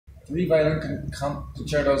3 violin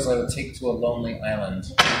concertos I would take to a lonely island.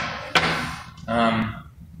 I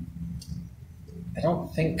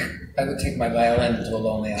don't think I would take my violin to a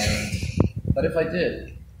lonely island, but if I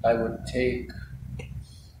did, I would take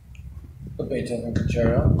the Beethoven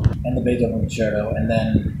Concerto, and the Beethoven Concerto, and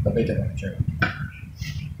then the Beethoven Concerto.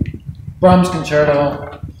 Brahms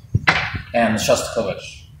Concerto, and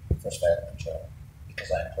Shostakovich, first violin concerto, because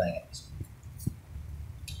I'm playing it.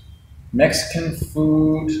 Mexican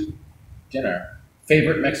food dinner.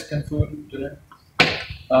 Favorite Mexican food dinner?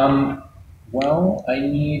 Well, I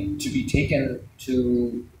need to be taken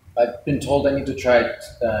to, I've been told I need to try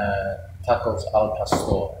tacos al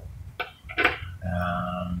pastor.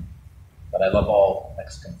 But I love all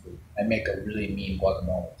Mexican food. I make a really mean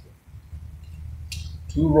guacamole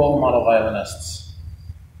too. 2 role model violinists.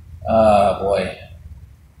 Boy.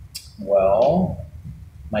 Well,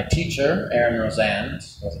 my teacher, Aaron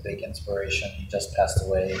Rosand, was a big inspiration. He just passed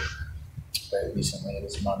away very recently,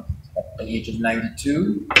 this month, at the age of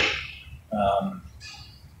 92.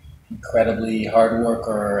 Incredibly hard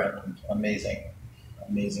worker and amazing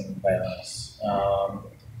violinist.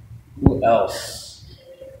 Who else?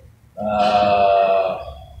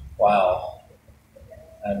 Wow.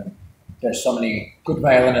 And there's so many good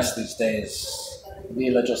violinists these days.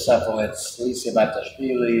 Vila Josefowicz, Alicia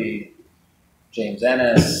Batashvili, James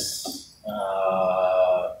Ennis,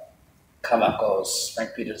 Cavacos,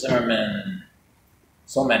 Frank Peter Zimmerman,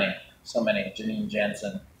 so many, Janine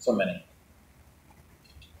Jansen, so many.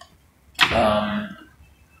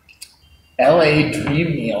 LA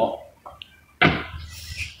Dream Meal,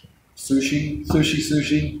 sushi,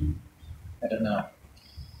 I don't know.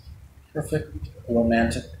 Perfect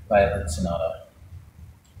romantic violin sonata.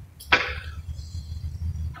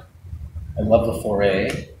 I love the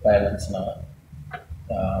Foray violin sonata.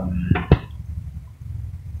 I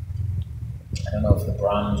don't know if the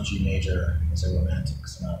Brahms G major is a romantic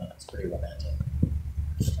sonata. It's pretty romantic.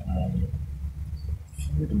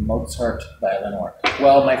 The Mozart violin work.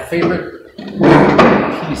 Well, my favorite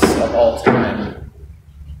piece of all time,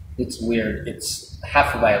 it's weird. It's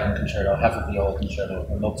half a violin concerto, half a viola concerto,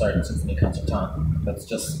 the Mozart Symphony Concertante. That's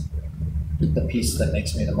just the piece that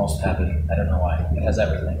makes me the most happy. I don't know why. It has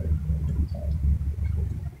everything.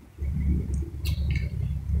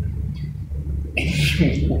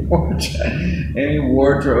 Any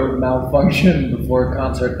wardrobe malfunction before a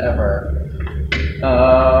concert ever?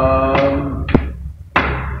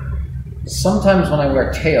 Sometimes when I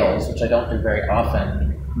wear tails, which I don't do very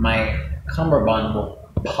often, my cummerbund will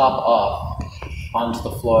pop off onto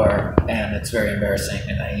the floor, and it's very embarrassing,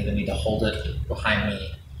 and I either need to hold it behind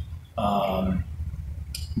me.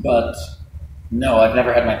 But no, I've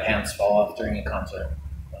never had my pants fall off during a concert.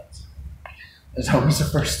 But it's always the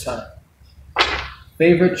first time.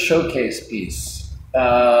 Favorite showcase piece?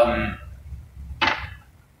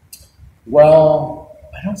 Well,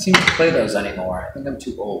 I don't seem to play those anymore. I think I'm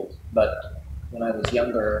too old. But when I was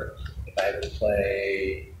younger, I would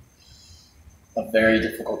play a very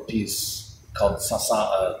difficult piece called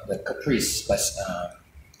the Caprice by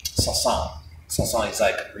Saint-Saëns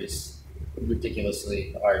Isaiah Caprice.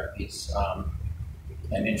 Ridiculously hard piece.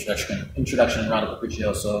 And Introduction and Rondo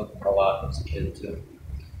Capriccioso a lot as a kid too.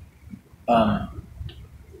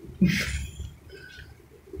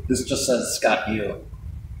 This just says Scott Yu.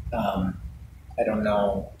 I don't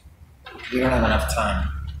know. We don't have enough time.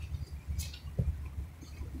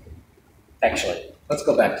 Actually, let's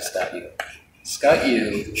go back to Scott Yu. Scott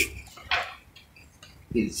Yu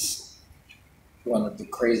is one of the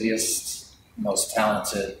craziest, most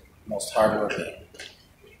talented, most hardworking,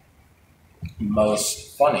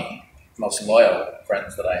 most funny, most loyal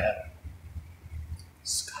friends that I have.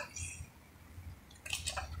 Scott Yu.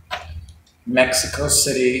 Mexico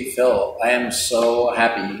City, Phil. I am so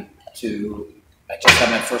happy to. I just had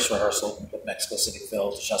my first rehearsal with Mexico City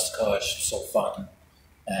Phil, Shostakovich, so fun.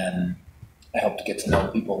 And I hope to get to know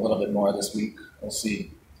people a little bit more this week. We'll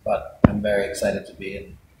see. But I'm very excited to be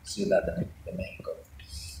in Ciudad de México.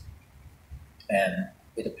 And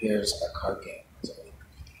it appears our card game.